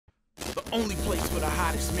only place for the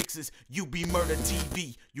hottest mixes,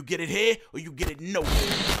 UBMurdaTV. You get it here or you get it nowhere.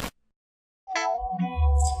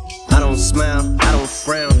 I don't smile, I don't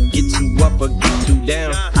frown, get you up or get you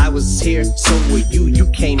down. I was here, so were you, you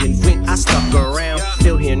came and went, I stuck around.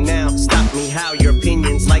 Still here now, stop me how your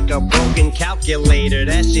opinion's like a broken calculator.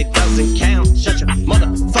 That shit doesn't count, shut your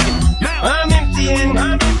motherfucking mouth. I'm emptying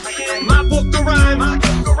my book of rhyme,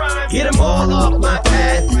 get them all off my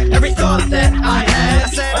pad, every thought that I had. I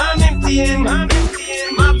said I'm emptying my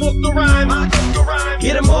book of rhyme,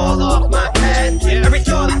 get them all off my pad, every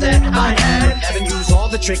thought that I had. Haven't used all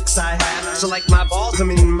the tricks I have, so like my balls, I'm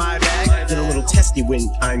in my bag. Get a little testy when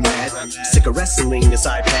I'm mad. Sick of wrestling this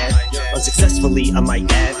iPad, unsuccessfully I might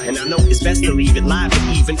add. And I know it's best to leave it live, but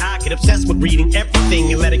even I get obsessed with reading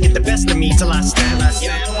everything and let it get the best of me till I snap.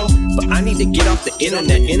 But I need to get off the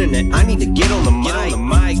internet. I need to get on the mic.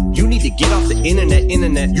 You need to get off the internet.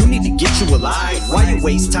 You need to get you alive. Why you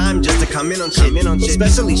waste time just to comment on shit?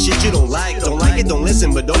 Especially shit you don't like. Don't like it, don't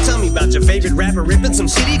listen. But don't tell me about your favorite rapper ripping some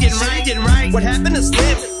shit he didn't write. What happened to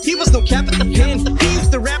Slim? He was no cap at the pen. He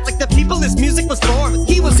used to rap like the people his music was for.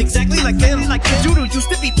 He was exactly like them. Like Judo used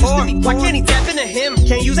to be poor. Why can't he tap into him?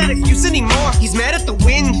 Can't use that excuse anymore. He's mad at the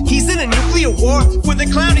wind. He's in a nuclear war. With the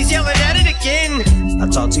clown, he's yelling at it again. I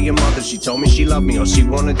talked to your mother, she told me she loved me. All she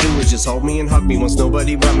wanna do is just hold me and hug me. Once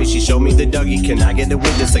nobody but me, she showed me the Dougie. Can I get a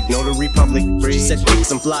witness like no the Republic? She said pick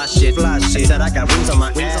some fly shit. I said I got wings on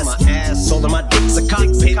my ass. Sold her my dick's a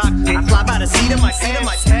cockpit. I fly by the seat of my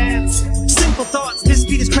pants. Simple thoughts, this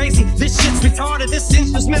beat is crazy. This shit's retarded, this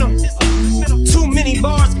instrumental. Too many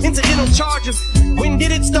bars, incidental charges. When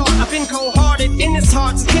did it start? I've been cold-hearted in this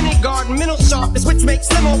heart since kindergarten. Mental sharpness, which makes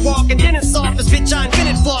limo walk and dentist's office. Bitch, I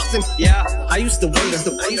invented flossing. Yeah, I used to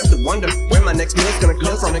wonder where my next meal's gonna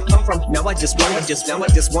come from. Now I just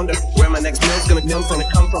wonder where my next meal's gonna come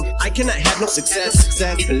from. I cannot have no success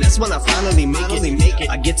unless when I finally make it.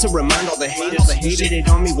 I get to remind all the haters shit it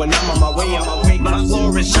on me when I'm on my way. My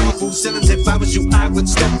floor is shameful ceilings. If I was you, I would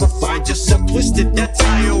step before yourself twisted. That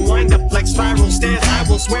tire wind up like spiral stairs. I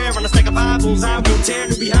will swear on a stack of Bibles. I will tear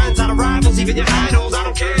new behinds out of rivals, even your idols. I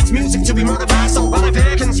don't care. It's music to be murdered by. So while if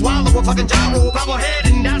hair can swallow a fucking gyro, bob head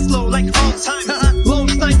and die slow like all time. Lone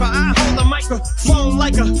sniper, I hold the microphone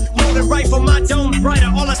like a loaded rifle. My dome's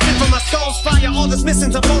brighter. All I spit from my skull's fire. All that's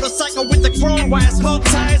missing's a motorcycle with the chrome wires, smoke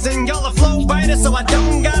tires, and y'all are flow biters. So I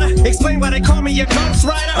don't gotta explain why they call me a ghost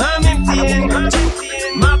rider. I'm emptying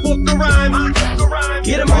my book of rhyme.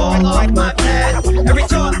 Get them all off my pad, every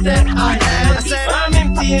thought that I had. I said I'm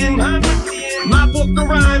emptying my book of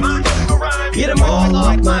rhyme. Get them all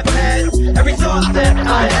off my pad, every thought that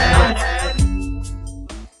I had.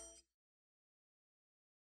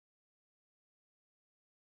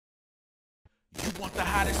 You want the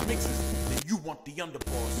hottest mixes? Then you want the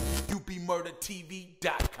underboss.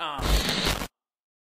 UBMurdaTV.com.